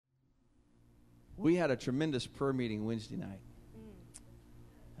We had a tremendous prayer meeting Wednesday night.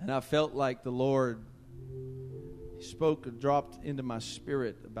 And I felt like the Lord spoke and dropped into my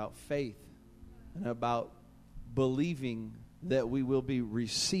spirit about faith and about believing that we will be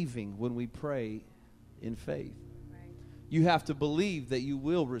receiving when we pray in faith. Right. You have to believe that you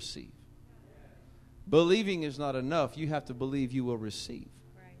will receive. Believing is not enough. You have to believe you will receive.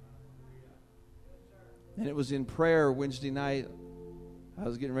 Right. And it was in prayer Wednesday night. I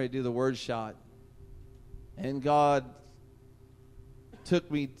was getting ready to do the word shot. And God took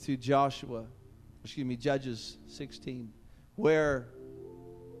me to Judges 16, where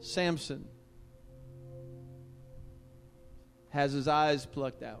Samson has his eyes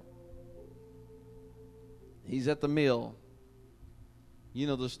plucked out. He's at the mill. You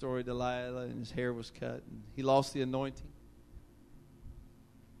know the story, Delilah, and his hair was cut. And he lost the anointing.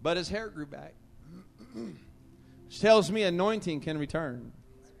 But his hair grew back. Which tells me anointing can return.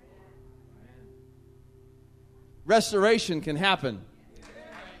 Restoration can happen.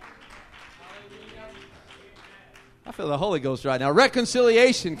 I feel the Holy Ghost right now.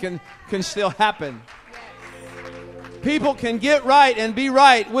 Reconciliation can still happen. People can get right and be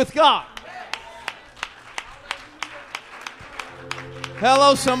right with God.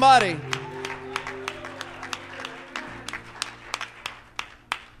 Hello, somebody.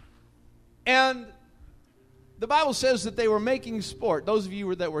 And the Bible says that they were making sport. Those of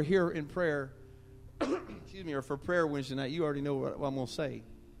you that were here in prayer, excuse me, or for prayer Wednesday night, you already know what I'm going to say.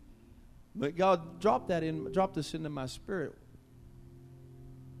 But God dropped this into my spirit.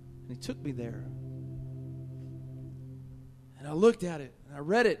 And He took me there. And I looked at it, and I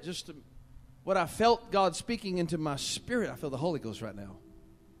read it, what I felt God speaking into my spirit. I feel the Holy Ghost right now.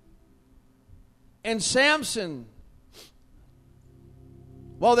 And Samson,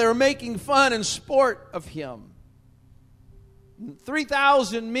 while they were making fun and sport of him,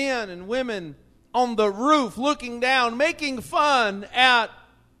 3,000 men and women on the roof looking down, making fun at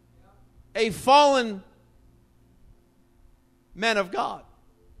a fallen man of God.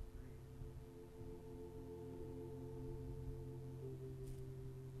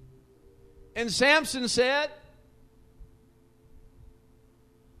 And Samson said,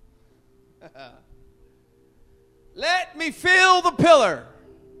 let me feel the pillar.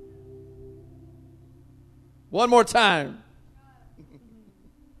 One more time.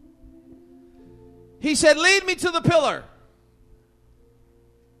 He said, lead me to the pillar.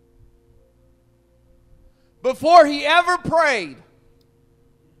 Before he ever prayed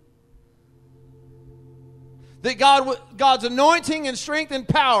that God's anointing and strength and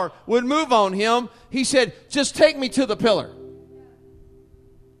power would move on him, he said, just take me to the pillar.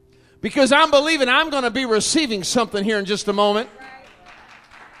 Because I'm believing I'm going to be receiving something here in just a moment.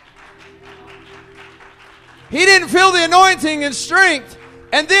 He didn't feel the anointing and strength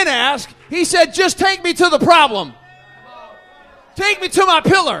and then ask. He said, just take me to the problem. Take me to my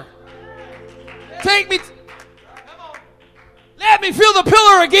pillar. Let me feel the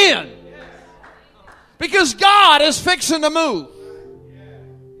pillar again. Because God is fixing to move.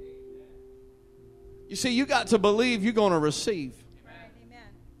 You see, you got to believe you're going to receive. Amen.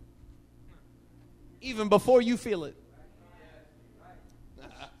 Even before you feel it.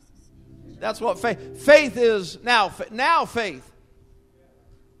 That's what faith is now. Faith.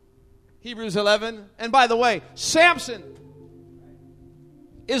 Hebrews 11. And by the way, Samson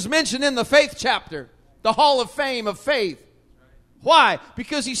is mentioned in the faith chapter. The Hall of Fame of faith. Why?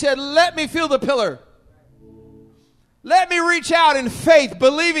 Because he said, let me feel the pillar. Let me reach out in faith,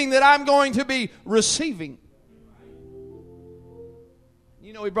 believing that I'm going to be receiving.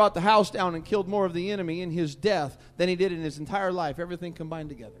 You know, he brought the house down and killed more of the enemy in his death than he did in his entire life. Everything combined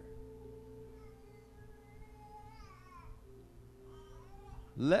together.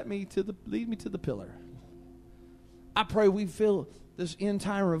 Lead me to the pillar. I pray we feel this end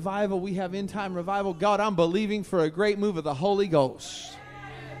time revival. We have end time revival. God, I'm believing for a great move of the Holy Ghost.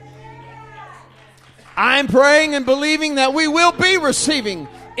 I'm praying and believing that we will be receiving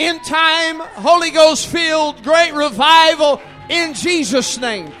end time, Holy Ghost filled, great revival in Jesus'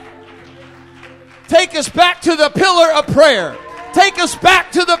 name. Take us back to the pillar of prayer. Take us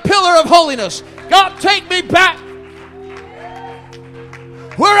back to the pillar of holiness. God, take me back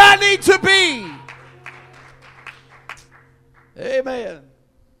where I need to be. Amen.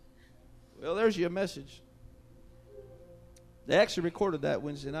 Well, there's your message. They actually recorded that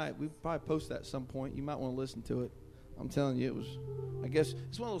Wednesday night. We'll probably post that at some point. You might want to listen to it. I'm telling you, I guess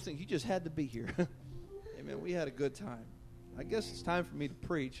it's one of those things. You just had to be here. Amen. We had a good time. I guess it's time for me to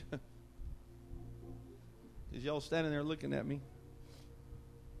preach. Is y'all standing there looking at me?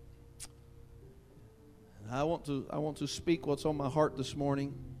 And I want to speak what's on my heart this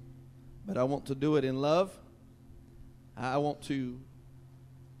morning. but I want to do it in love. I want to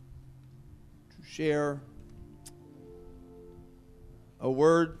share a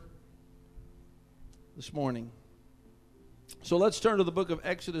word this morning. So let's turn to the book of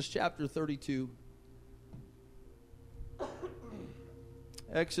Exodus chapter 32.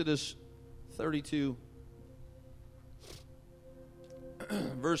 Exodus 32,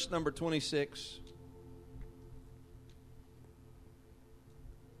 verse number 26.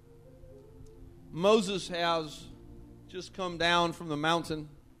 Moses has just come down from the mountain.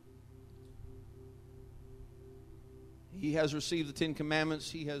 He has received the 10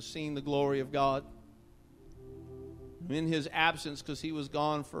 Commandments. He has seen the glory of God. In his absence, because he was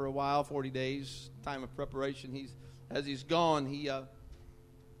gone for a while, 40 days, time of preparation, as he's gone,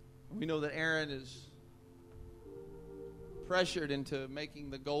 we know that Aaron is pressured into making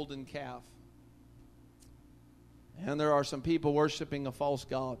the golden calf. And there are some people worshiping a false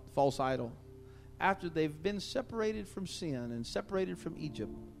god, false idol. After they've been separated from sin and separated from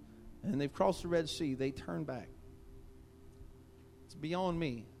Egypt, and they've crossed the Red Sea, they turn back. It's beyond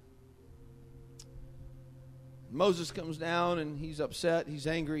me. Moses comes down and he's upset, he's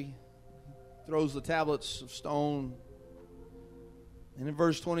angry, throws the tablets of stone. And in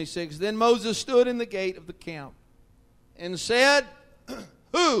verse 26, then Moses stood in the gate of the camp and said,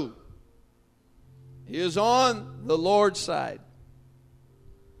 who is on the Lord's side?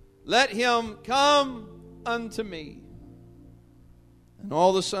 Let him come unto me. And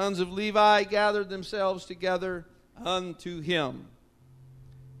all the sons of Levi gathered themselves together unto him.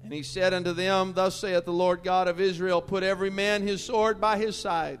 And he said unto them, thus saith the Lord God of Israel, put every man his sword by his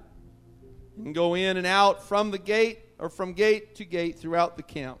side, and go in and out from the gate, or from gate to gate throughout the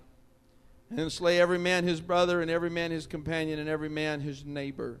camp, and slay every man his brother, and every man his companion, and every man his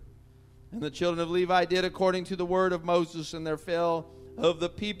neighbor. And the children of Levi did according to the word of Moses, and there fell of the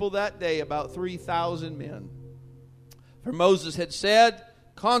people that day about 3,000 men. For Moses had said,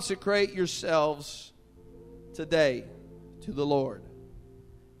 consecrate yourselves today to the Lord,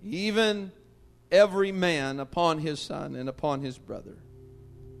 even every man upon his son and upon his brother,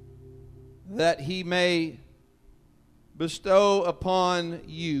 that he may bestow upon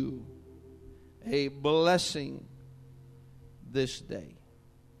you a blessing this day.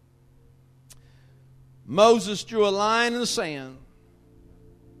 Moses drew a line in the sand,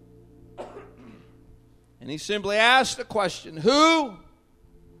 and he simply asked a question: who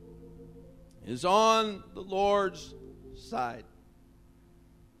is on the Lord's side?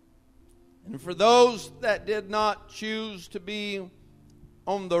 And for those that did not choose to be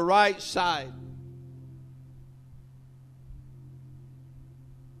on the right side,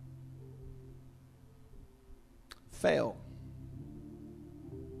 fail.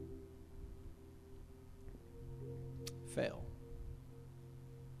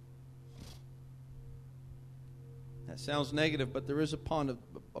 That sounds negative, but there is a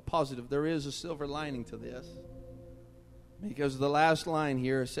positive. There is a silver lining to this. Because the last line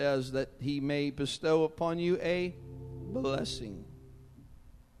here says that he may bestow upon you a blessing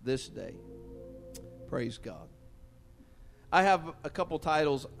this day. Praise God. I have a couple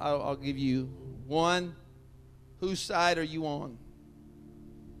titles I'll give you. One, whose side are you on?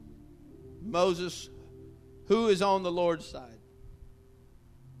 Moses, who is on the Lord's side?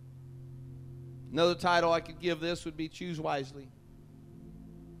 Another title I could give this would be Choose Wisely.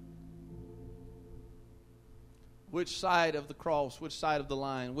 Which side of the cross, which side of the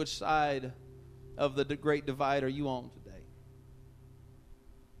line, which side of the great divide are you on today?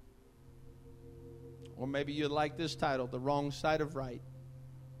 Or maybe you'd like this title, The Wrong Side of Right.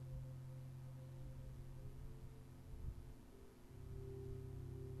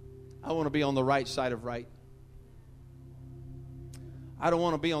 I want to be on the right side of right. I don't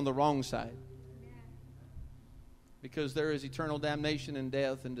want to be on the wrong side. Because there is eternal damnation and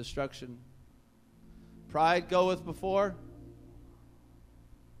death and destruction. Pride goeth before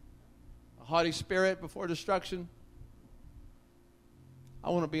a haughty spirit before destruction.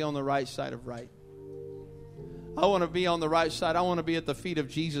 I want to be on the right side of right. I want to be on the right side. I want to be at the feet of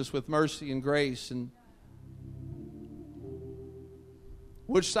Jesus with mercy and grace. And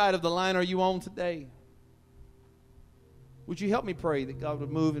which side of the line are you on today? Would you help me pray that God would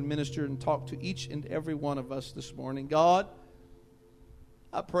move and minister and talk to each and every one of us this morning? God,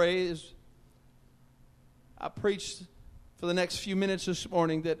 I pray as I preach for the next few minutes this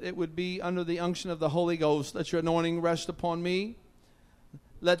morning that it would be under the unction of the Holy Ghost. Let your anointing rest upon me.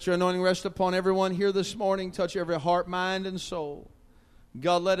 Let your anointing rest upon everyone here this morning. Touch every heart, mind, and soul.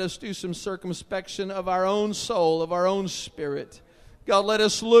 God, let us do some circumspection of our own soul, of our own spirit. God, let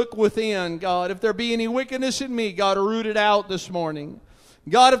us look within. God, if there be any wickedness in me, God, root it out this morning.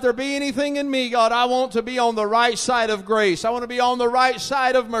 God, if there be anything in me, God, I want to be on the right side of grace. I want to be on the right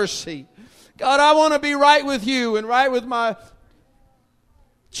side of mercy. God, I want to be right with you and right with my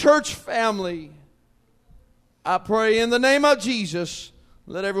church family. I pray in the name of Jesus.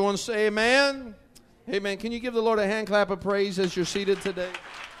 Let everyone say amen. Amen. Can you give the Lord a hand clap of praise as you're seated today?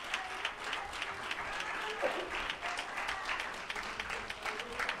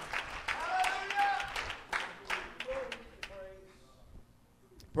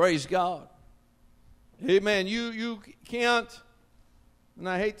 Praise God. Amen. You can't, and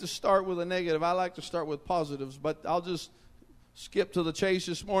I hate to start with a negative. I like to start with positives, but I'll just skip to the chase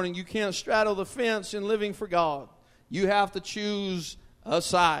this morning. You can't straddle the fence in living for God. You have to choose a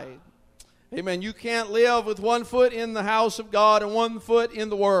side. Amen. You can't live with one foot in the house of God and one foot in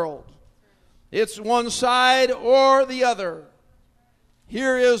the world. It's one side or the other.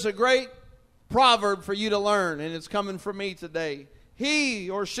 Here is a great proverb for you to learn, and it's coming from me today. He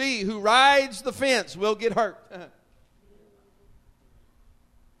or she who rides the fence will get hurt.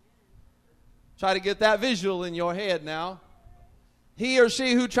 Try to get that visual in your head now. He or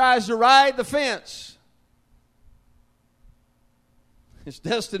she who tries to ride the fence is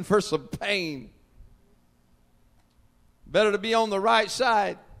destined for some pain. Better to be on the right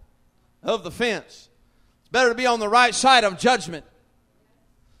side of the fence. It's better to be on the right side of judgment.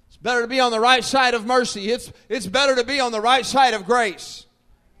 Better to be on the right side of mercy. It's better to be on the right side of grace.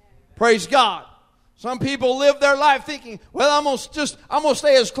 Praise God. Some people live their life thinking, well, I'm going to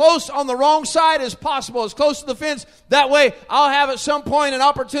stay as close on the wrong side as possible, as close to the fence. That way, I'll have at some point an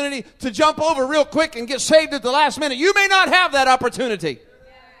opportunity to jump over real quick and get saved at the last minute. You may not have that opportunity.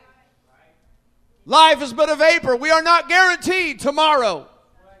 Life is but a vapor. We are not guaranteed tomorrow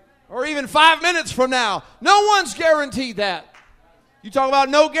or even 5 minutes from now. No one's guaranteed that. You talk about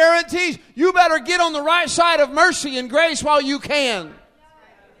no guarantees. You better get on the right side of mercy and grace while you can.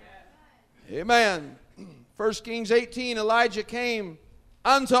 Amen. 1 Kings 18, Elijah came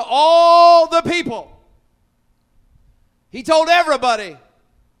unto all the people. He told everybody,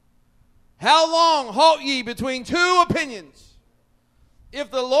 how long halt ye between two opinions? If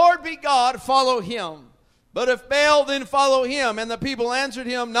the Lord be God, follow him. But if Baal, then follow him. And the people answered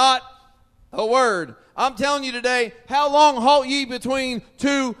him not a word. I'm telling you today, how long halt ye between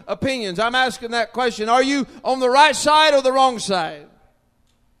two opinions? I'm asking that question. Are you on the right side or the wrong side?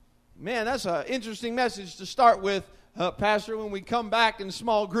 Man, that's an interesting message to start with, Pastor, when we come back in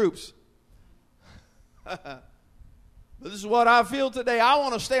small groups. But this is what I feel today. I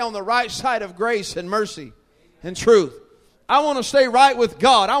want to stay on the right side of grace and mercy and truth. I want to stay right with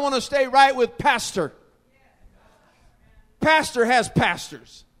God. I want to stay right with Pastor. Pastor has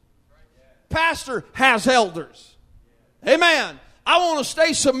pastors. Pastor has elders. Amen. I want to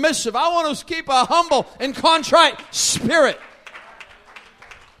stay submissive. I want to keep a humble and contrite spirit.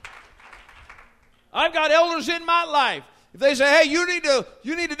 I've got elders in my life. If they say, hey, you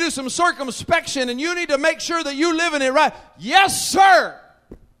need to do some circumspection and you need to make sure that you're living it right. Yes, sir.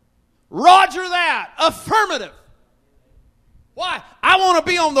 Roger that. Affirmative. Why? I want to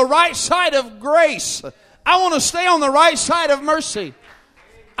be on the right side of grace. I want to stay on the right side of mercy.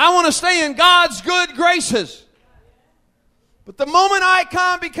 I want to stay in God's good graces. But the moment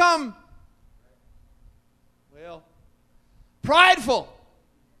I become, prideful,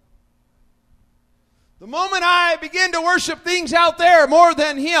 the moment I begin to worship things out there more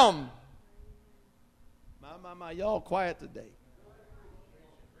than Him, y'all quiet today.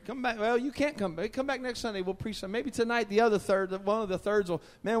 Come back. Well, you can't come back. Come back next Sunday. We'll preach some. Maybe tonight the other third, one of the thirds will,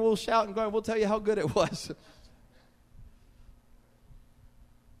 we'll shout and go and we'll tell you how good it was.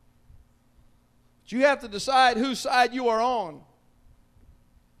 You have to decide whose side you are on.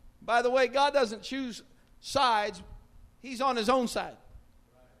 By the way, God doesn't choose sides. He's on His own side.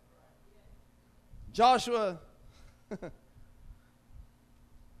 Joshua,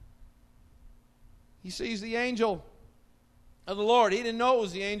 he sees the angel of the Lord. He didn't know it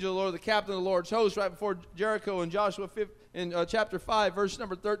was the angel of the Lord, the captain of the Lord's host, right before Jericho in Joshua in chapter 5, verse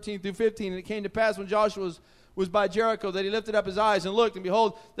number 13 through 15. And it came to pass when Joshua was by Jericho that he lifted up his eyes and looked, and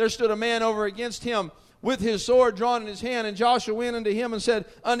behold, there stood a man over against him with his sword drawn in his hand. And Joshua went unto him and said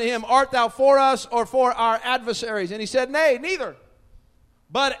unto him, art thou for us or for our adversaries? And he said, nay, neither.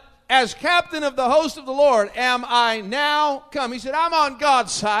 But as captain of the host of the Lord am I now come. He said, I'm on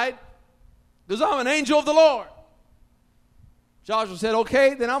God's side because I'm an angel of the Lord. Joshua said,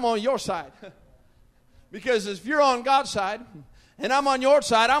 okay, then I'm on your side. Because if you're on God's side and I'm on your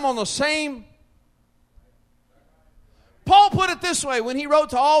side, I'm on the same. Paul put it this way when he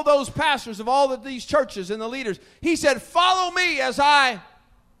wrote to all those pastors of all of these churches and the leaders. He said, follow me as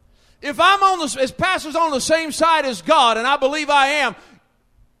if I'm as pastors on the same side as God, and I believe I am,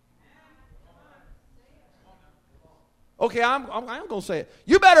 Okay, I'm going to say it.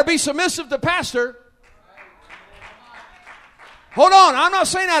 You better be submissive to pastor. Hold on, I'm not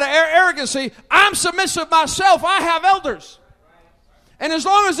saying that out of arrogancy. I'm submissive myself. I have elders. And as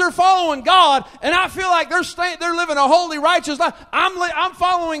long as they're following God, and I feel like they're living a holy, righteous life, I'm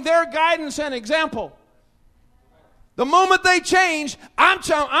following their guidance and example. The moment they change, I'm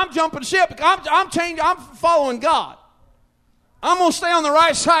jumping ship. I'm changing. I'm following God. I'm going to stay on the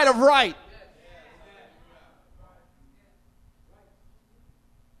right side of right.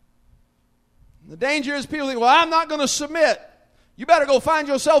 The danger is people think, well, I'm not going to submit. You better go find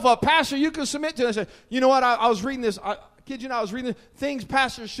yourself a pastor you can submit to. And say, you know what, I was reading this. I kid you not, I was reading this. Things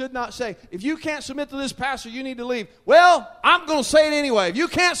pastors should not say. If you can't submit to this pastor, you need to leave. Well, I'm going to say it anyway. If you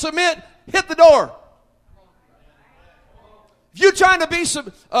can't submit, hit the door. If you're trying to be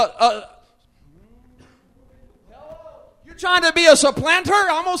a supplanter,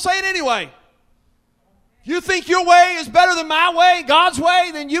 I'm going to say it anyway. If you think your way is better than my way, God's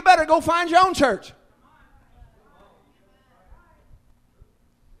way, then you better go find your own church.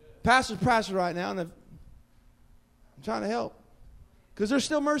 Pastor's pastor right now, and I'm trying to help. Because there's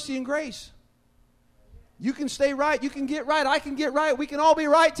still mercy and grace. You can stay right. You can get right. I can get right. We can all be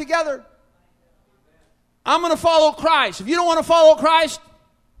right together. I'm going to follow Christ. If you don't want to follow Christ,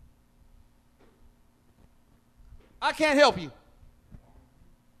 I can't help you.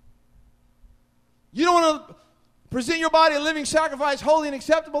 You don't want to present your body a living sacrifice, holy and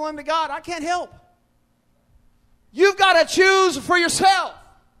acceptable unto God, I can't help. You've got to choose for yourself.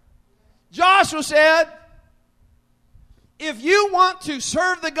 Joshua said, if you want to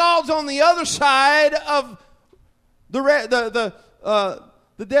serve the gods on the other side of the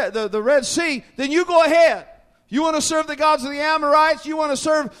Red Sea, then you go ahead. You want to serve the gods of the Amorites, you want to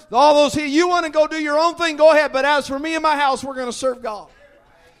serve all those here, you want to go do your own thing, go ahead. But as for me and my house, we're going to serve God.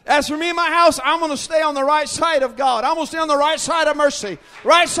 As for me and my house, I'm going to stay on the right side of God. I'm going to stay on the right side of mercy,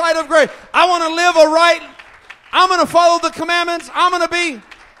 right side of grace. I want to live I'm going to follow the commandments. I'm going to be.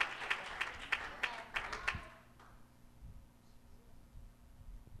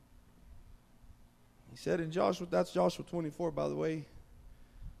 He said in Joshua, that's Joshua 24, by the way. He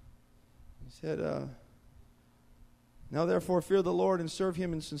said, now therefore fear the Lord and serve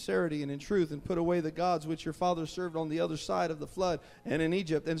him in sincerity and in truth, and put away the gods which your fathers served on the other side of the flood and in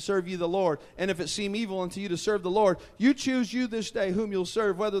Egypt, and serve ye the Lord. And if it seem evil unto you to serve the Lord, you choose you this day whom you'll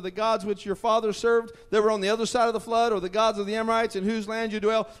serve, whether the gods which your fathers served that were on the other side of the flood, or the gods of the Amorites in whose land you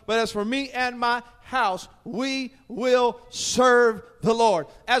dwell. But as for me and my house, we will serve the Lord.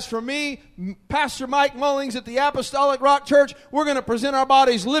 As for me, Pastor Mike Mullings at the Apostolic Rock Church, we're going to present our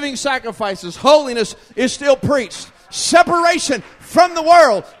bodies living sacrifices. Holiness is still preached. Separation from the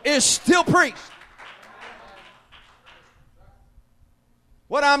world is still preached.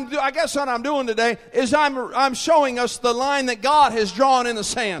 I guess what I'm doing today is I'm showing us the line that God has drawn in the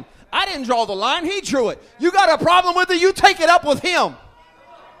sand. I didn't draw the line, He drew it. You got a problem with it, you take it up with Him.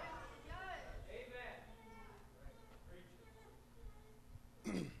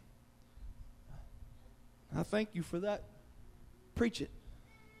 I thank you for that. Preach it.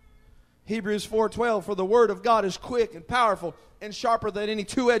 Hebrews 4:12, for the word of God is quick and powerful and sharper than any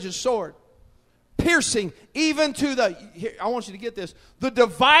two-edged sword, piercing even to the, here, I want you to get this, the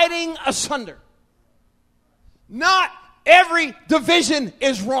dividing asunder. Not every division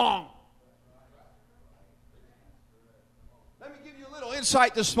is wrong. Let me give you a little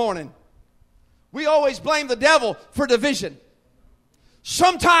insight this morning. We always blame the devil for division.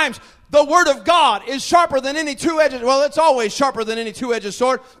 Sometimes the word of God is sharper than any two-edged, well, it's always sharper than any two-edged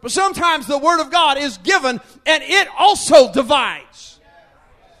sword, but sometimes the word of God is given and it also divides.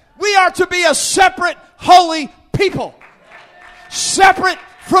 We are to be a separate, holy people. Separate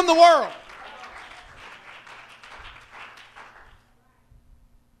from the world.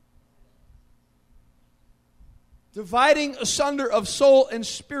 Dividing asunder of soul and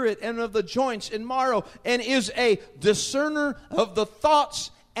spirit and of the joints and marrow, and is a discerner of the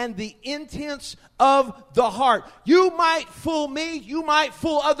thoughts and the intents of the heart. You might fool me, you might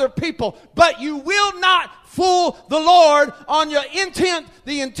fool other people, but you will not fool the Lord on your intent,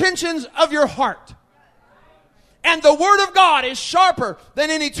 the intentions of your heart. And the word of God is sharper than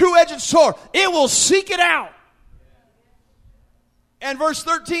any two-edged sword. It will seek it out. And verse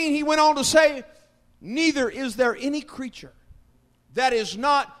 13, he went on to say, neither is there any creature that is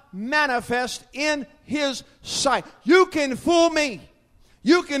not manifest in His sight. You can fool me.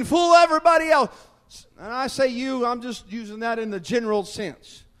 You can fool everybody else. And I say you, I'm just using that in the general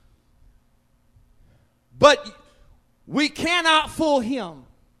sense. But we cannot fool Him.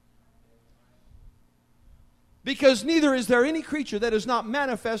 Because neither is there any creature that is not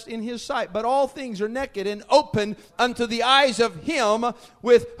manifest in his sight, but all things are naked and open unto the eyes of him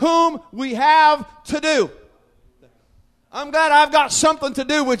with whom we have to do. I'm glad I've got something to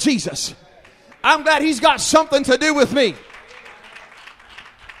do with Jesus. I'm glad he's got something to do with me.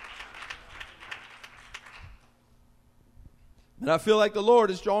 And I feel like the Lord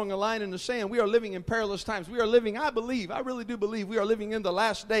is drawing a line in the sand. We are living in perilous times. We are living, I really do believe we are living in the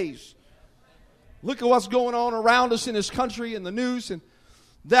last days. Look at what's going on around us in this country and the news. And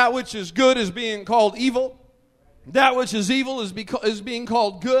that which is good is being called evil. That which is evil is being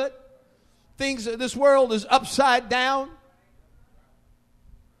called good. This world is upside down.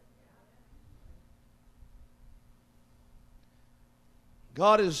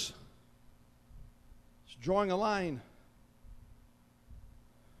 God is drawing a line.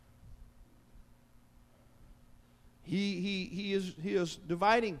 He is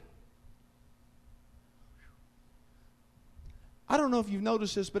dividing. I don't know if you've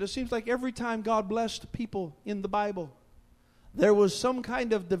noticed this, but it seems like every time God blessed people in the Bible, there was some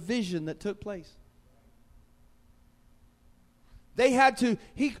kind of division that took place. They had to,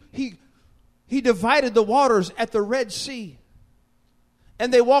 he divided the waters at the Red Sea.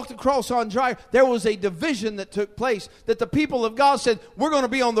 And they walked across on dry. There was a division that took place. That the people of God said, we're going to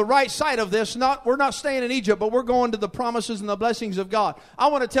be on the right side of this. We're not staying in Egypt, but we're going to the promises and the blessings of God. I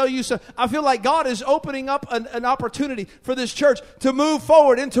want to tell you, I feel like God is opening up an opportunity for this church to move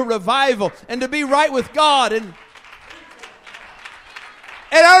forward into revival and to be right with God. And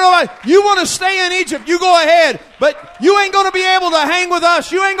I don't know why, you want to stay in Egypt, you go ahead. But you ain't going to be able to hang with us.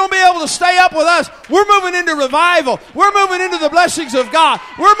 You ain't going to be able to stay up with us. We're moving into revival. We're moving into the blessings of God.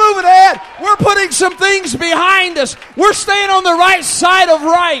 We're moving ahead. We're putting some things behind us. We're staying on the right side of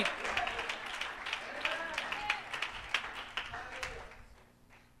right.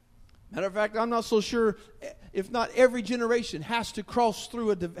 Matter of fact, I'm not so sure if not every generation has to cross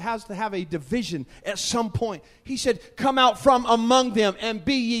through, has to have a division at some point. He said, come out from among them and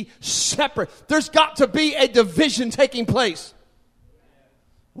be ye separate. There's got to be a division taking place.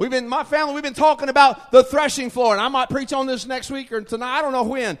 My family, we've been talking about the threshing floor, and I might preach on this next week or tonight, I don't know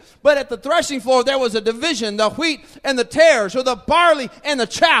when. But at the threshing floor, there was a division. The wheat and the tares, or the barley and the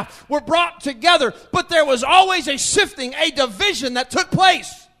chaff were brought together. But there was always a sifting, a division that took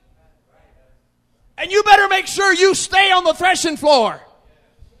place. And you better make sure you stay on the threshing floor.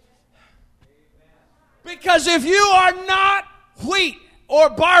 Because if you are not wheat or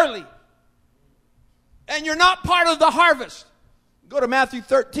barley, and you're not part of the harvest, go to Matthew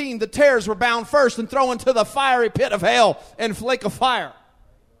 13. The tares were bound first and thrown into the fiery pit of hell and flake of fire.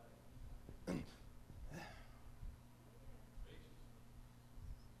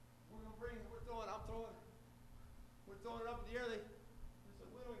 We're throwing it up in the air. It's a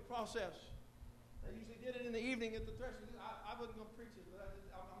winnowing process. In the evening at the threshing, I wasn't going to preach it, but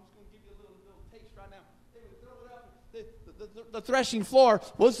I'm just going to give you a little taste right now. They would throw it up. The threshing floor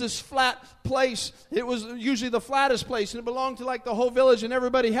was this flat place. It was usually the flattest place, and it belonged to like the whole village, and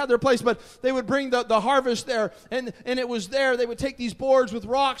everybody had their place. But they would bring the harvest there, and it was there. They would take these boards with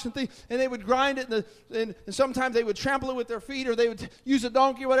rocks and things, and they would grind it, and sometimes they would trample it with their feet, or they would use a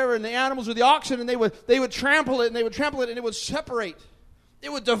donkey or whatever, and the animals or the oxen, and they would trample it, and it would separate.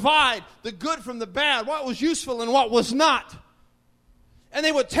 It would divide the good from the bad, what was useful and what was not. And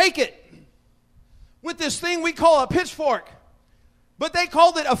they would take it with this thing we call a pitchfork, but they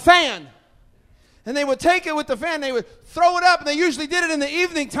called it a fan. And they would take it with the fan, they would throw it up, and they usually did it in the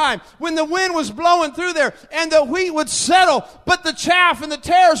evening time when the wind was blowing through there, and the wheat would settle, but the chaff and the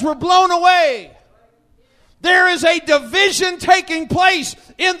tares were blown away. There is a division taking place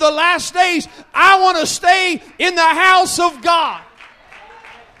in the last days. I want to stay in the house of God.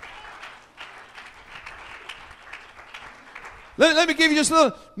 Let me give you just a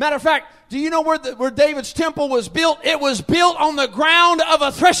little. Matter of fact, do you know where David's temple was built? It was built on the ground of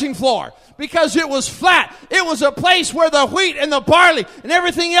a threshing floor because it was flat. It was a place where the wheat and the barley and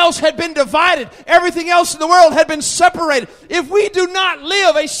everything else had been divided. Everything else in the world had been separated. If we do not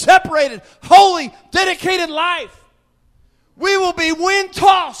live a separated, holy, dedicated life, we will be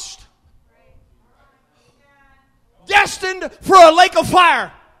wind-tossed, destined for a lake of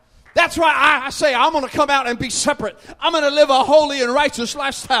fire. That's why I say I'm going to come out and be separate. I'm going to live a holy and righteous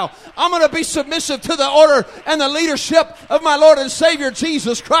lifestyle. I'm going to be submissive to the order and the leadership of my Lord and Savior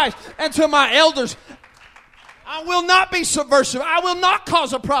Jesus Christ and to my elders. I will not be subversive. I will not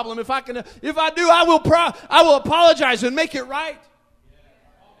cause a problem. If I do, I will apologize and make it right.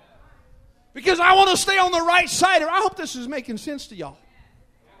 Because I want to stay on the right side. I hope this is making sense to y'all.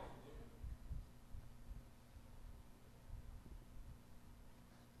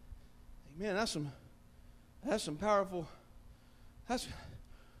 Man, that's some That's some powerful, that's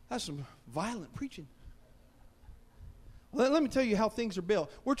some violent preaching. Let me tell you how things are built.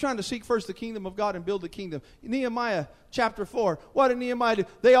 We're trying to seek first the kingdom of God and build the kingdom. Nehemiah chapter 4. What did Nehemiah do?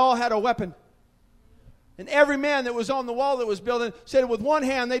 They all had a weapon. And every man that was on the wall that was building said with one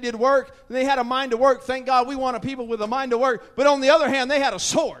hand they did work and they had a mind to work. Thank God we want a people with a mind to work. But on the other hand, they had a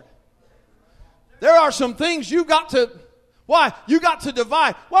sword. There are some things you got to, why? You got to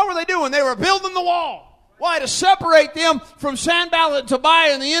divide. What were they doing? They were building the wall. Why? To separate them from Sanballat and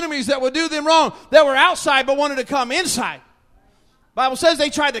Tobiah and the enemies that would do them wrong, that were outside but wanted to come inside. The Bible says they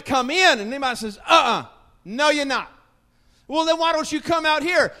tried to come in, and Nehemiah says, no, you're not. Well, then why don't you come out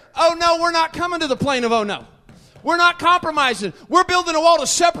here? Oh, no, we're not coming to the plain of oh, no. We're not compromising. We're building a wall to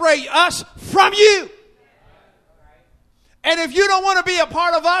separate us from you. And if you don't want to be a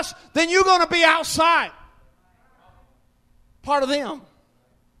part of us, then you're going to be outside. Part of them.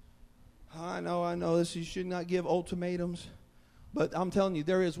 I know this. You should not give ultimatums. But I'm telling you,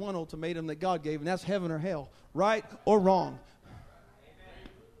 there is one ultimatum that God gave, and that's heaven or hell. Right or wrong.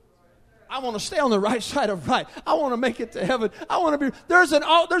 I want to stay on the right side of right. I want to make it to heaven. I want to be. There's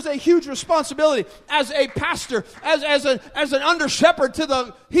a huge responsibility as a pastor, as an under shepherd to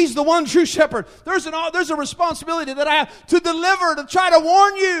the. He's the one true shepherd. There's a responsibility that I have to deliver, to try to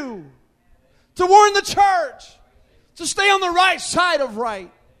warn you, to warn the church, to stay on the right side of right.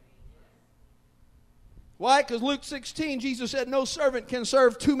 Why? Because Luke 16, Jesus said, no servant can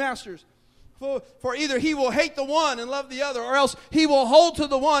serve two masters. For either he will hate the one and love the other, or else he will hold to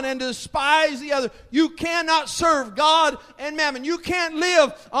the one and despise the other. You cannot serve God and mammon. You can't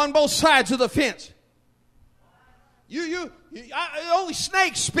live on both sides of the fence. Only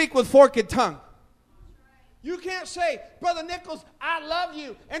snakes speak with forked tongue. You can't say, Brother Nichols, I love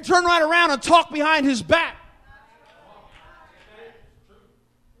you, and turn right around and talk behind his back.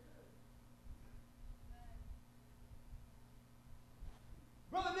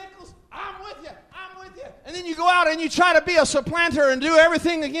 And then you go out and you try to be a supplanter and do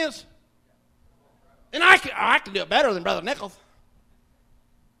everything against. And I can do it better than Brother Nichols.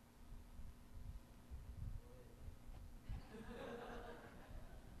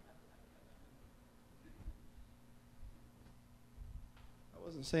 I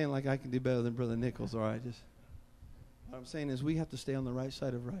wasn't saying like I can do better than Brother Nichols, all right? Just what I'm saying is we have to stay on the right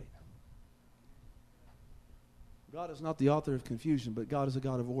side of right. God is not the author of confusion, but God is a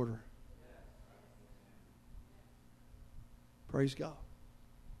God of order. Praise God.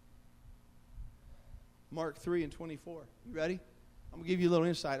 Mark 3 and 24. You ready? I'm going to give you a little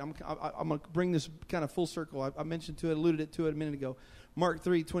insight. I'm going to bring this kind of full circle. I mentioned to it, alluded to it a minute ago. Mark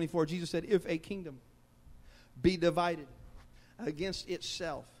 3, 24. Jesus said, if a kingdom be divided against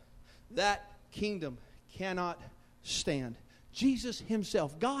itself, that kingdom cannot stand. Jesus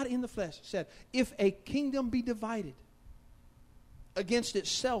himself, God in the flesh, said, if a kingdom be divided against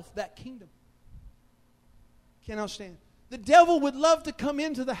itself, that kingdom cannot stand. The devil would love to come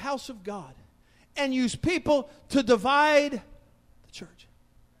into the house of God and use people to divide the church.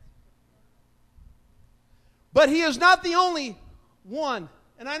 But he is not the only one.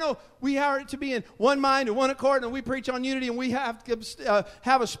 And I know we are to be in one mind and one accord, and we preach on unity, and we have to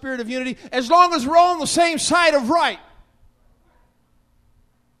have a spirit of unity as long as we're all on the same side of right.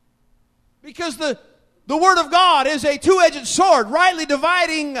 Because the Word of God is a two-edged sword, rightly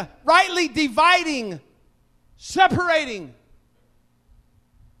dividing, separating.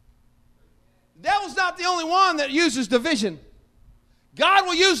 The devil's not the only one that uses division. God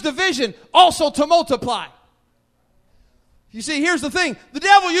will use division also to multiply. You see, here's the thing. The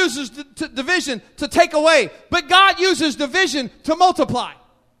devil uses division to take away, but God uses division to multiply.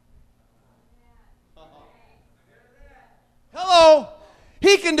 Hello.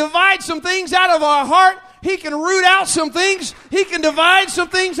 He can divide some things out of our heart. He can root out some things. He can divide some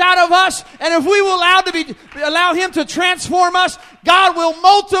things out of us. And if we will allow him to transform us, God will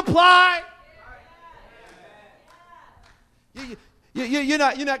multiply. You're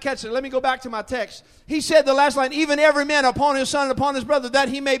not catching it. Let me go back to my text. He said the last line, even every man upon his son and upon his brother, that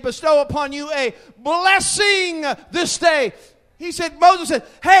he may bestow upon you a blessing this day. He said, Moses said,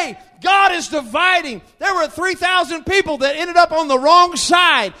 hey, God is dividing. There were 3,000 people that ended up on the wrong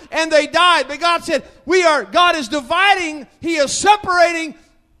side and they died. But God said, God is dividing. He is separating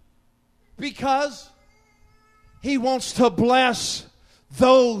because he wants to bless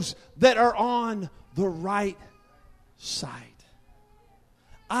those that are on the right side.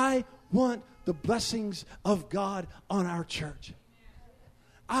 I want the blessings of God on our church.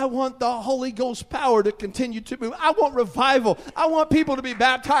 I want the Holy Ghost power to continue to move. I want revival. I want people to be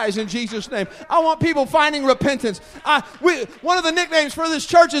baptized in Jesus' name. I want people finding repentance. One of the nicknames for this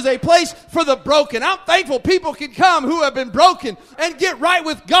church is a place for the broken. I'm thankful people can come who have been broken and get right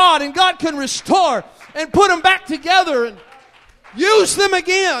with God, and God can restore and put them back together and use them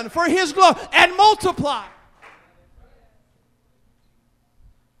again for His glory and multiply.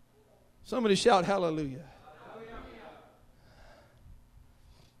 Somebody shout hallelujah.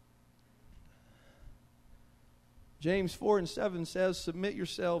 James 4:7 says, submit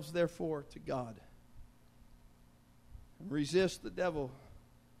yourselves therefore to God. And resist the devil,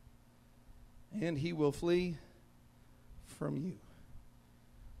 and he will flee from you.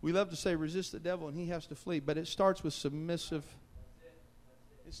 We love to say resist the devil and he has to flee, but it starts with submissive.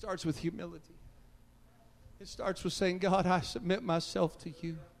 It starts with humility. It starts with saying, God, I submit myself to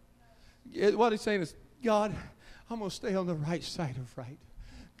you. What he's saying is, God, I'm going to stay on the right side of right.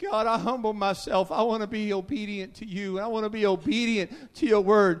 God, I humble myself. I want to be obedient to you. I want to be obedient to your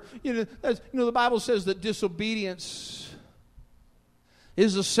word. The Bible says that disobedience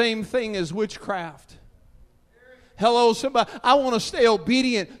is the same thing as witchcraft. Hello, somebody. I want to stay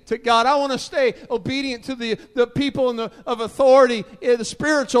obedient to God. I want to stay obedient to the people of authority, the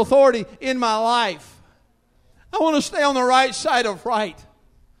spiritual authority in my life. I want to stay on the right side of right.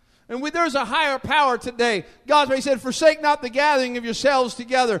 And there's a higher power today. God, He said, forsake not the gathering of yourselves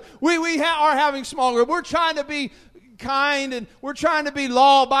together. We are having small group. We're trying to be kind and we're trying to be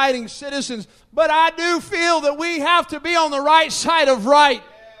law-abiding citizens. But I do feel that we have to be on the right side of right.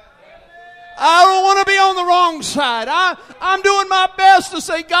 I don't want to be on the wrong side. I'm doing my best to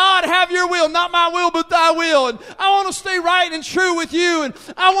say, God, have your will, not my will, but thy will. And I want to stay right and true with you. And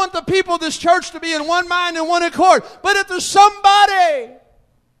I want the people of this church to be in one mind and one accord. But if there's somebody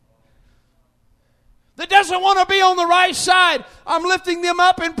that doesn't want to be on the right side, I'm lifting them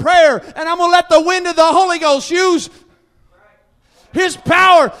up in prayer, and I'm going to let the wind of the Holy Ghost use His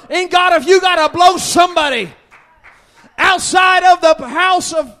power. And God, if you got to blow somebody outside of the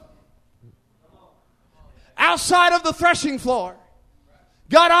house outside of the threshing floor,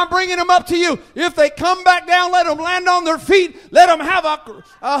 God, I'm bringing them up to you. If they come back down, let them land on their feet. Let them have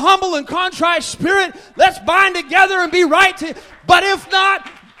a humble and contrite spirit. Let's bind together and be right. But if not,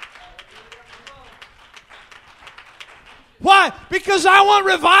 why? Because I want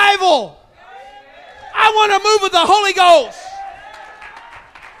revival. I want to move with the Holy Ghost.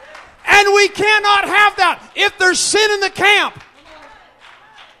 And we cannot have that if there's sin in the camp.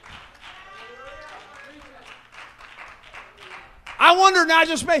 I wonder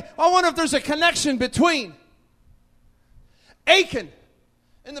if there's a connection between Achan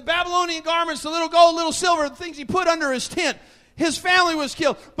and the Babylonian garments, the little gold, little silver, the things he put under his tent. His family was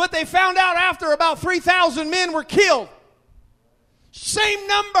killed. But they found out after about 3,000 men were killed. Same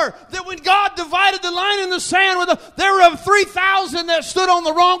number that when God divided the line in the sand, there were 3,000 that stood on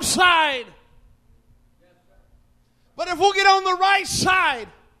the wrong side. But if we'll get on the right side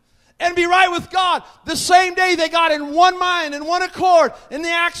and be right with God, the same day they got in one mind and one accord. In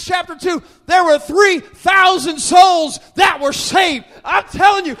the Acts chapter 2, there were 3,000 souls that were saved. I'm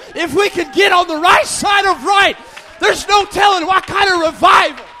telling you, if we could get on the right side of right, there's no telling what kind of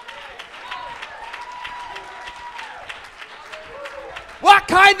revival, what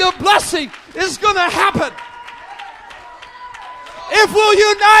kind of blessing is going to happen if we'll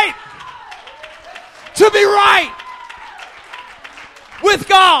unite to be right with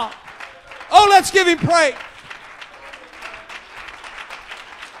God. Oh, let's give Him praise.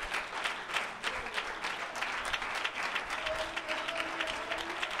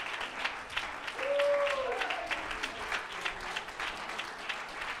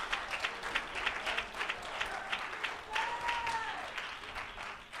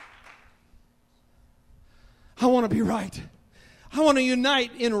 I want to be right. I want to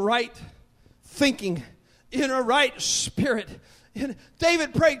unite in right thinking, in a right spirit. And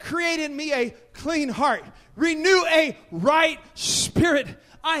David prayed, create in me a clean heart. Renew a right spirit.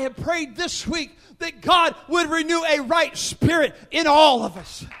 I have prayed this week that God would renew a right spirit in all of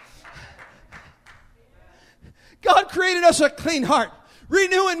us. God created us a clean heart.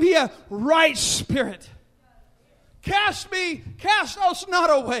 Renew in me a right spirit. Cast us not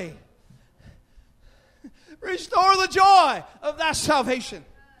away. Restore the joy of thy salvation.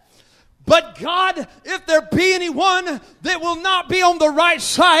 But God, if there be anyone that will not be on the right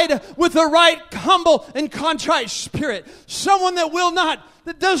side with the right humble and contrite spirit, someone that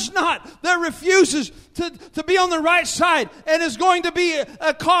that refuses to be on the right side and is going to be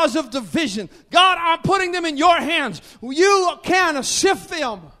a cause of division, God, I'm putting them in your hands. You can sift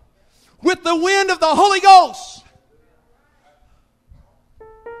them with the wind of the Holy Ghost.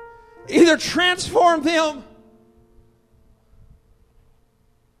 Either transform them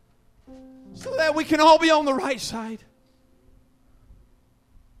so that we can all be on the right side.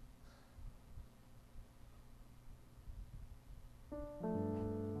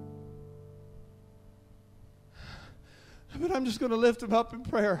 But I'm just going to lift them up in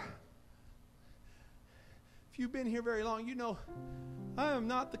prayer. If you've been here very long, you know I am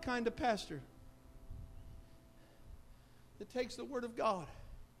not the kind of pastor that takes the Word of God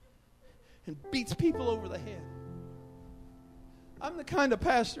and beats people over the head. I'm the kind of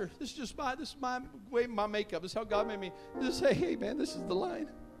pastor, this is my way, my makeup. This is how God made me. Just say, hey man, this is the line.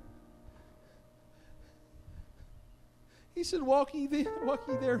 He said, walk ye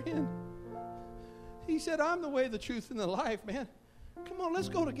therein. He said, I'm the way, the truth, and the life, man. Come on, let's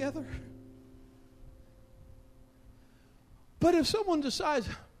go together. But if someone decides,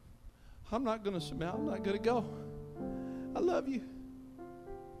 I'm not going to submit, I'm not going to go. I love you.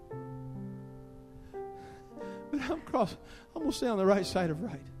 But I'm going to stay on the right side of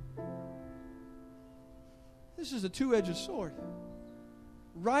right. This is a two-edged sword.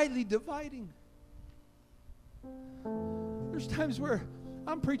 Rightly dividing. There's times where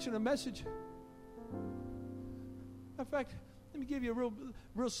I'm preaching a message. In fact, let me give you a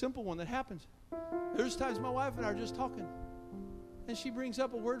real simple one that happens. There's times my wife and I are just talking, and she brings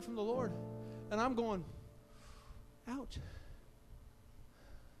up a word from the Lord, and I'm going, ouch.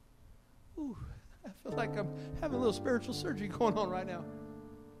 Ooh, I feel like I'm having a little spiritual surgery going on right now.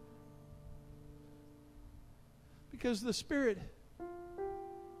 Because the Spirit,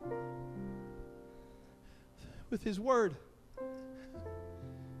 with His Word,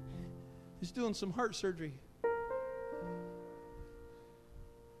 is doing some heart surgery.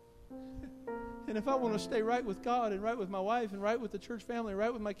 And if I want to stay right with God and right with my wife and right with the church family and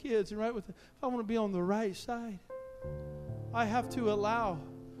right with my kids and if I want to be on the right side, I have to allow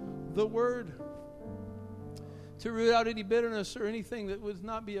the Word to root out any bitterness or anything that would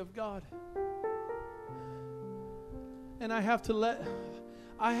not be of God. And there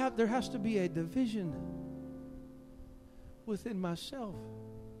has to be a division within myself.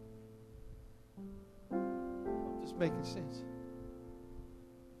 I hope this is making sense.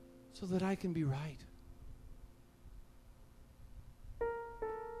 So that I can be right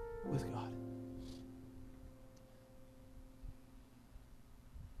with God.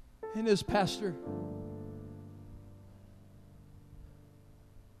 And as pastor,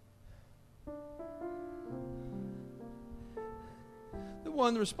 the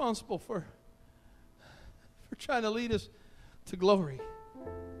one responsible for trying to lead us to glory.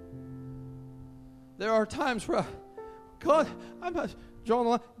 There are times where God, I'm not drawing the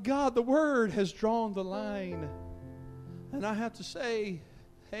line. God, the Word has drawn the line. And I have to say,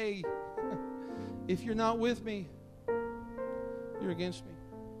 hey, if you're not with me, you're against me.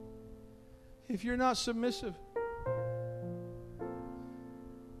 If you're not submissive,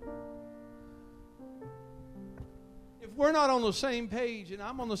 if we're not on the same page, and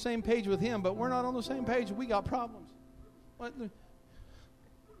I'm on the same page with him, but we're not on the same page, we got problems.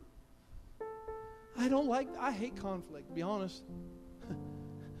 I hate conflict, to be honest.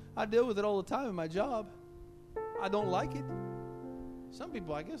 I deal with it all the time in my job. I don't like it. Some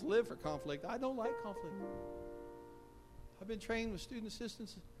people, I guess, live for conflict. I don't like conflict. I've been trained with student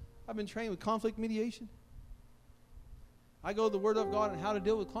assistants. I've been trained with conflict mediation. I go to the Word of God on how to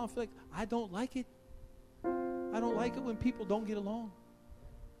deal with conflict. I don't like it. I don't like it when people don't get along.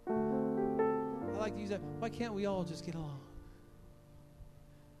 I like to use that. Why can't we all just get along?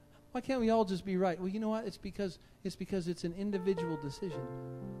 Why can't we all just be right? Well, you know what? It's because it's an individual decision.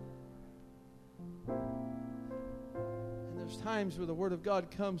 And there's times where the Word of God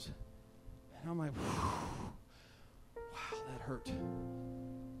comes, and I'm like, wow, that hurt.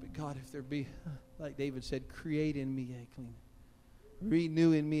 But God, if there be, like David said, create in me a clean,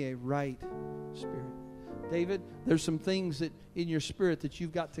 renew in me a right spirit. David, there's some things that in your spirit that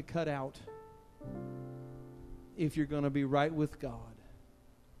you've got to cut out if you're going to be right with God.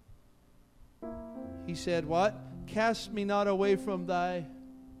 He said, what? Cast me not away from thy.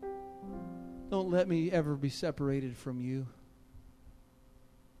 Don't let me ever be separated from you.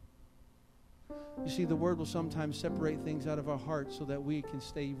 You see, the Word will sometimes separate things out of our hearts so that we can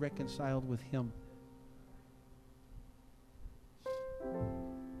stay reconciled with Him.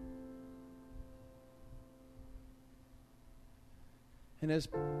 And as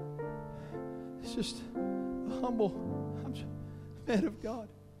it's just a humble man of God,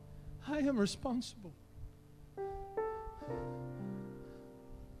 I am responsible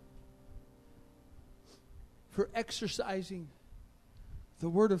for exercising the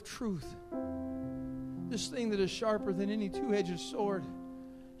word of truth. This thing that is sharper than any two-edged sword.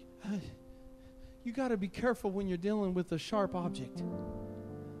 You got to be careful when you're dealing with a sharp object,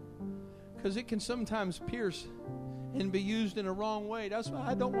 because it can sometimes pierce and be used in a wrong way. That's why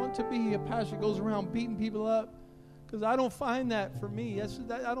I don't want to be a pastor that goes around beating people up, because I don't find that for me. I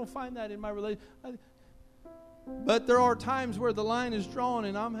don't find that in my relationship. But there are times where the line is drawn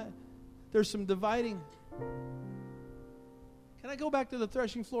and there's some dividing. Can I go back to the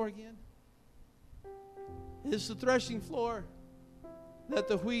threshing floor again? It's the threshing floor that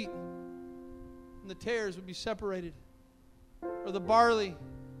the wheat and the tares would be separated, or the barley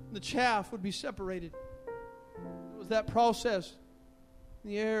and the chaff would be separated. It was that process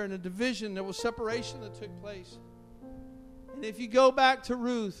in the air and a division. There was separation that took place. And if you go back to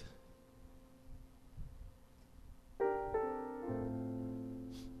Ruth,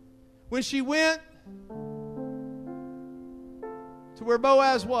 when she went to where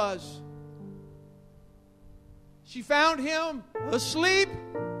Boaz was, she found him asleep.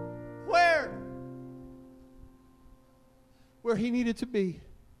 Where? Where he needed to be.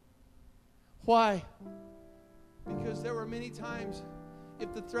 Why? Because there were many times,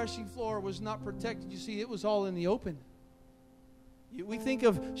 if the threshing floor was not protected, you see, it was all in the open. We think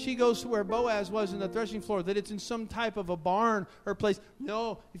of, she goes to where Boaz was in the threshing floor, that it's in some type of a barn or place.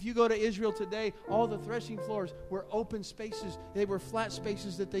 No, if you go to Israel today, all the threshing floors were open spaces. They were flat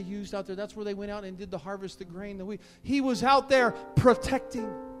spaces that they used out there. That's where they went out and did the harvest, the grain, the wheat. He was out there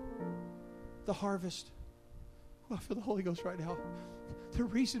protecting the harvest. Oh, I feel the Holy Ghost right now. The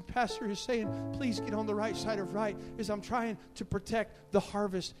reason Pastor is saying, please get on the right side of right, is I'm trying to protect the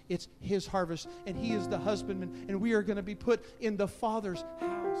harvest. It's His harvest, and He is the husbandman, and we are going to be put in the Father's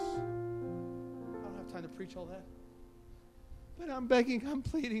house. I don't have time to preach all that. But I'm begging, I'm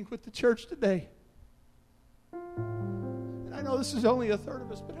pleading with the church today. And I know this is only a third of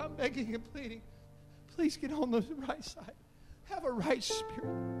us, but I'm begging and pleading. Please get on the right side. Have a right spirit.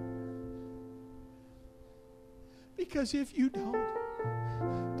 Because if you don't,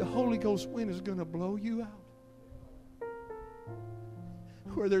 the Holy Ghost wind is going to blow you out.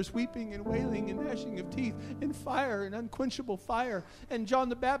 Where there's weeping and wailing and gnashing of teeth and fire and unquenchable fire. And John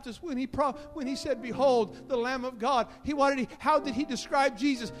the Baptist, when he said, "Behold, the Lamb of God," how did he describe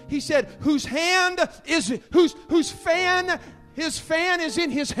Jesus? He said, "Whose fan is in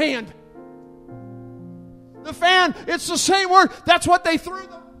His hand." The fan, it's the same word. That's what they threw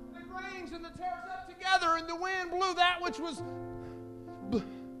the grains and the tares up together, and the wind blew that which was.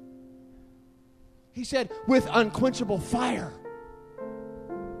 He said, with unquenchable fire.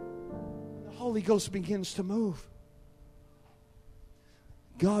 The Holy Ghost begins to move.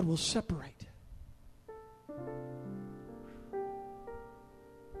 God will separate.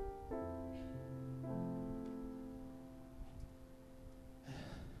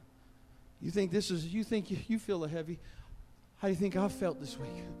 You think you feel a heavy. How do you think I felt this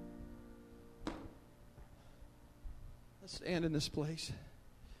week? Let's stand in this place.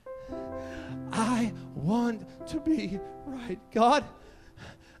 I want to be right. God,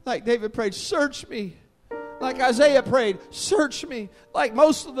 like David prayed, search me. Like Isaiah prayed, search me. Like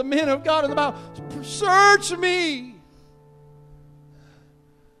most of the men of God in the Bible, search me.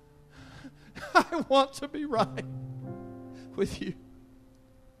 I want to be right with you.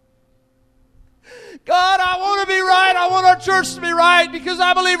 God, I want to be right. I want our church to be right, because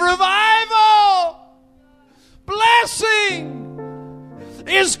I believe revival, blessing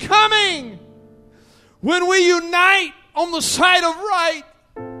is coming when we unite on the side of right.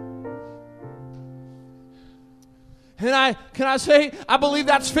 And can I say, I believe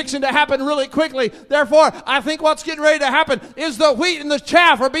that's fixing to happen really quickly. Therefore, I think what's getting ready to happen is the wheat and the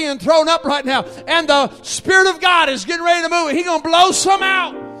chaff are being thrown up right now. And the Spirit of God is getting ready to move. He's going to blow some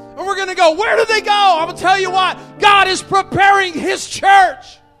out. And we're going to go, where do they go? I'm going to tell you what. God is preparing His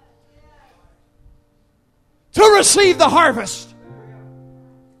church to receive the harvest.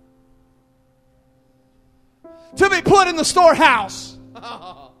 To be put in the storehouse.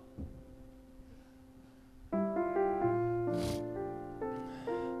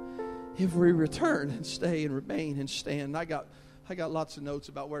 If we return and stay and remain and stand. I got lots of notes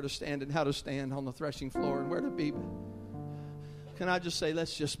about where to stand and how to stand on the threshing floor and where to be. Can I just say,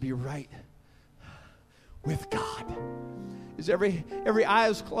 let's just be right with God. Is every eye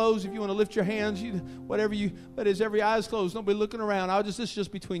is closed? If you want to lift your hands, but is every eye is closed? Don't be looking around. This is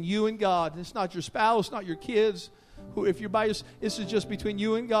just between you and God. It's not your spouse, not your kids. If you're by yourself, this is just between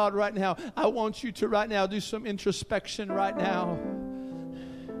you and God right now. I want you to right now do some introspection right now.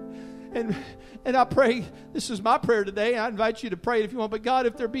 And I pray, this is my prayer today. I invite you to pray it if you want. But God,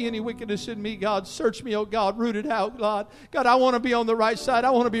 if there be any wickedness in me, God, search me, oh God, root it out, God. God, I want to be on the right side. I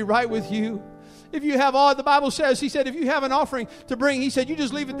want to be right with you. If you have all, the Bible says, He said, if you have an offering to bring, He said, you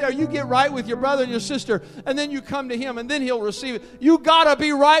just leave it there. You get right with your brother and your sister, and then you come to Him, and then He'll receive it. You got to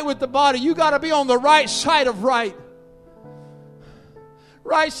be right with the body. You got to be on the right side of right.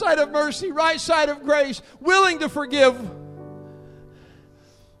 Right side of mercy, right side of grace, willing to forgive.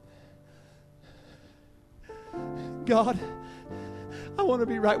 God, I want to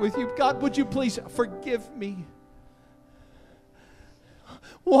be right with you. God, would you please forgive me?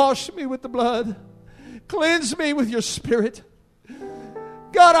 Wash me with the blood. Cleanse me with your Spirit.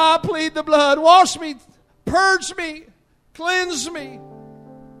 God, I plead the blood. Wash me, purge me, cleanse me.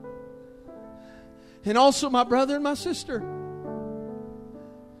 And also my brother and my sister.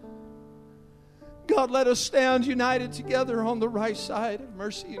 God, let us stand united together on the right side of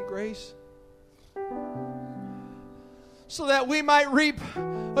mercy and grace, so that we might reap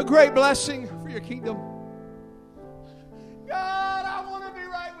a great blessing for your kingdom. God, I want to be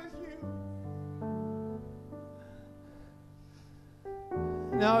right with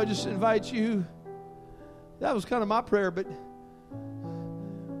you. Now I just invite you. That was kind of my prayer, but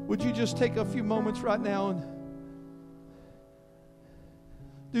would you just take a few moments right now and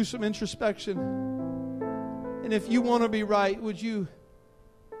do some introspection? And if you want to be right, would you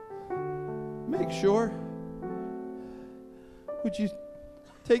make sure? Would you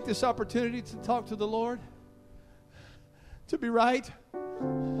take this opportunity to talk to the Lord? To be right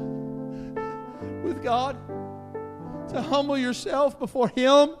with God? To humble yourself before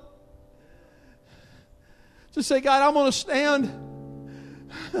Him? To say, God, I'm going to stand.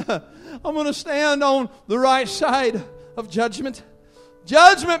 I'm going to stand on the right side of judgment.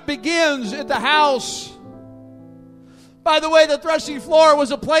 Judgment begins at the house. By the way, the threshing floor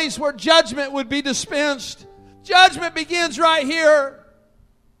was a place where judgment would be dispensed. Judgment begins right here.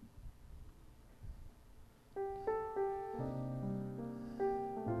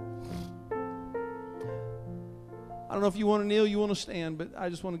 I don't know if you want to kneel, you want to stand, but I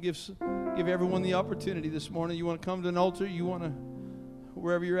just want to give everyone the opportunity this morning. You want to come to an altar, you want to,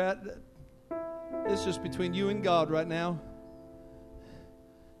 wherever you're at, it's just between you and God right now.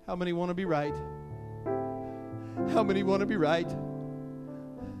 How many want to be right? How many want to be right?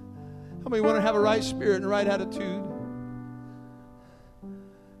 How many want to have a right spirit and a right attitude?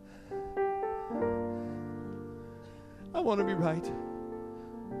 I want to be right.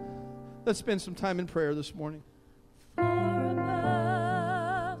 Let's spend some time in prayer this morning.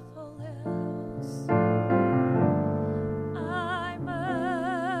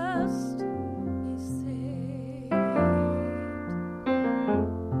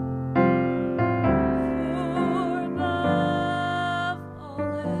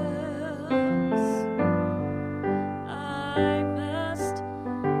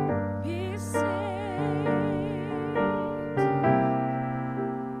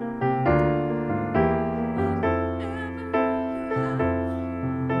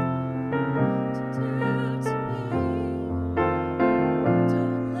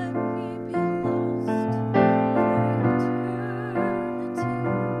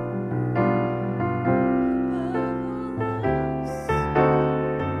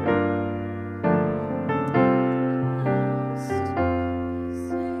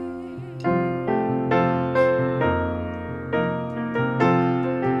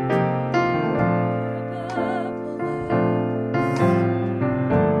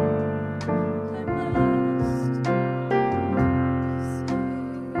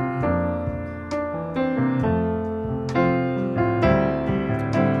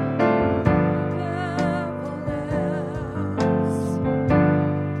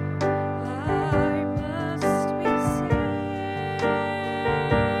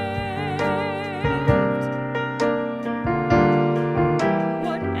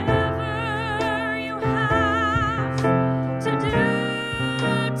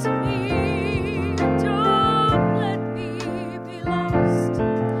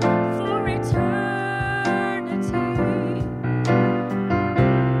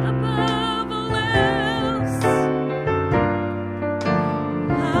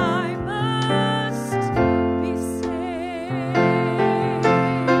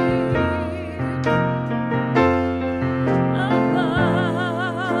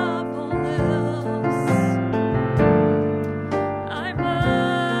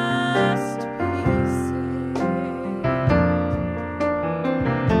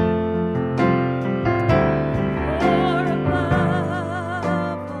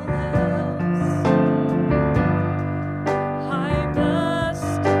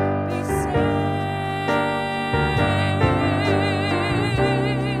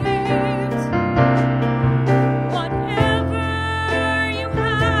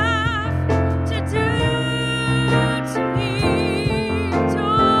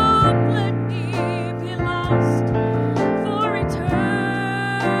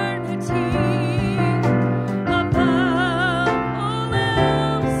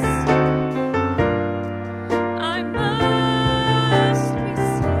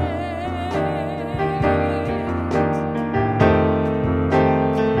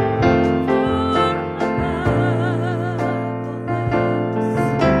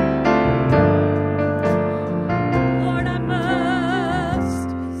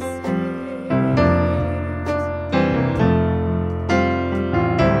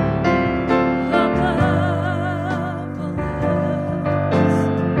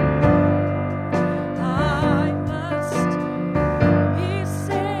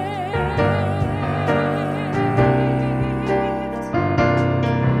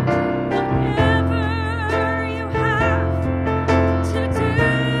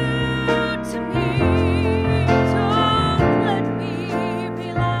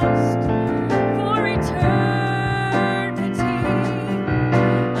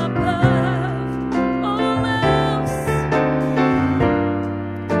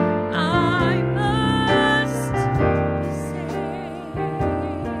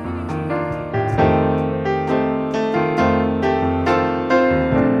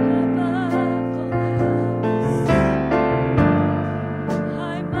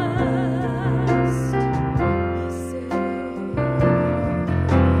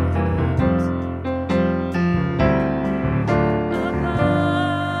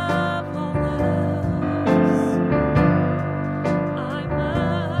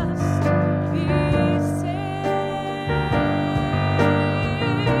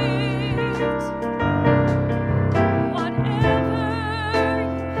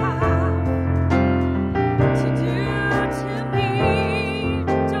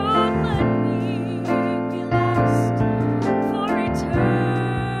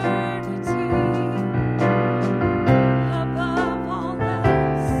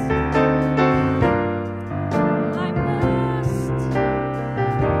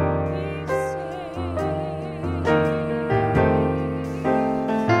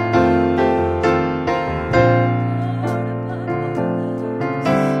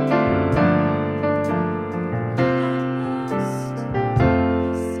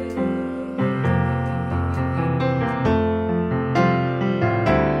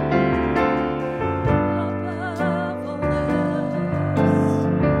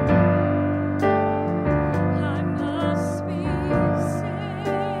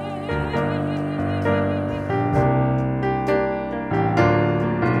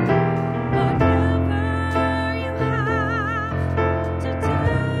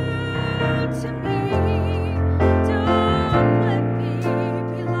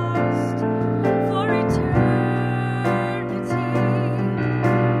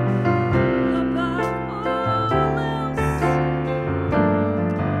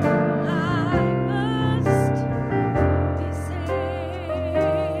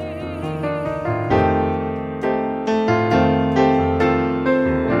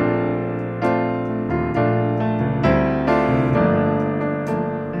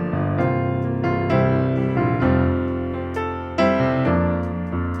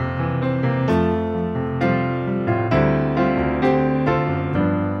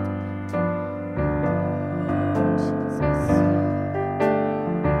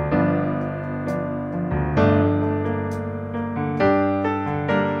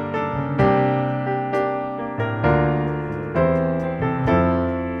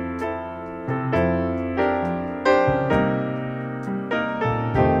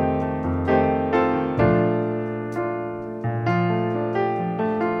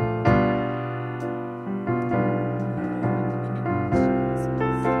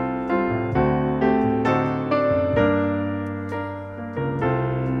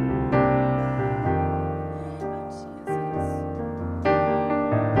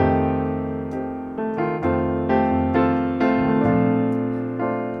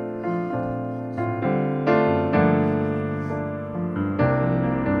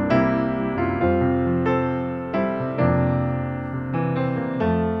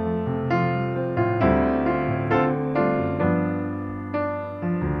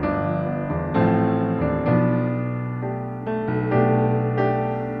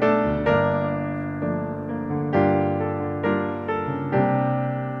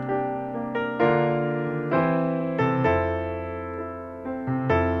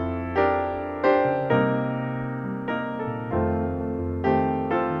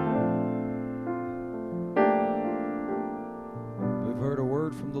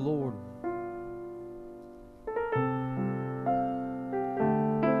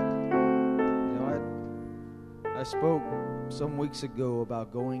 I spoke some weeks ago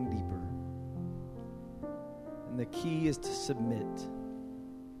about going deeper. And the key is to submit.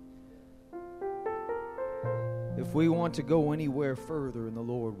 If we want to go anywhere further in the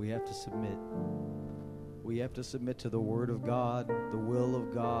Lord, we have to submit. We have to submit to the Word of God, the will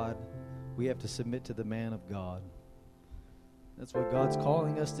of God. We have to submit to the man of God. That's what God's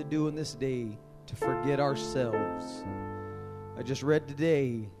calling us to do in this day, to forget ourselves. I just read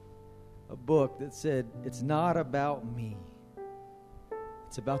today a book that said, it's not about me.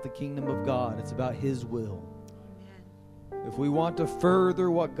 It's about the kingdom of God. It's about His will. Amen. If we want to further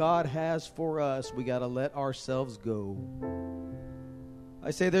what God has for us, we got to let ourselves go.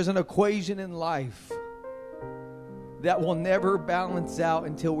 I say there's an equation in life that will never balance out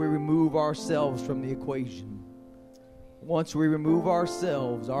until we remove ourselves from the equation. Once we remove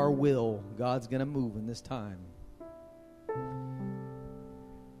ourselves, our will, God's going to move in this time.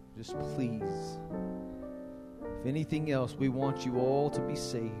 Just please, if anything else, we want you all to be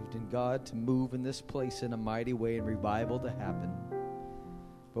saved and God to move in this place in a mighty way and revival to happen.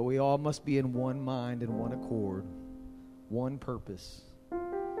 But we all must be in one mind and one accord, one purpose,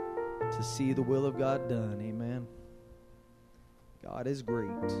 to see the will of God done. Amen. God is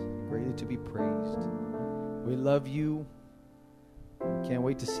great, greatly to be praised. We love you. Can't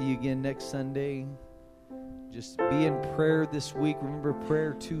wait to see you again next Sunday. Just be in prayer this week. Remember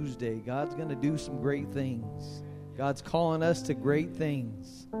Prayer Tuesday. God's going to do some great things. God's calling us to great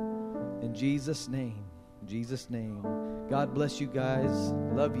things. In Jesus' name. In Jesus' name. God bless you guys.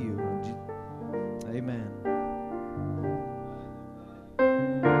 Love you.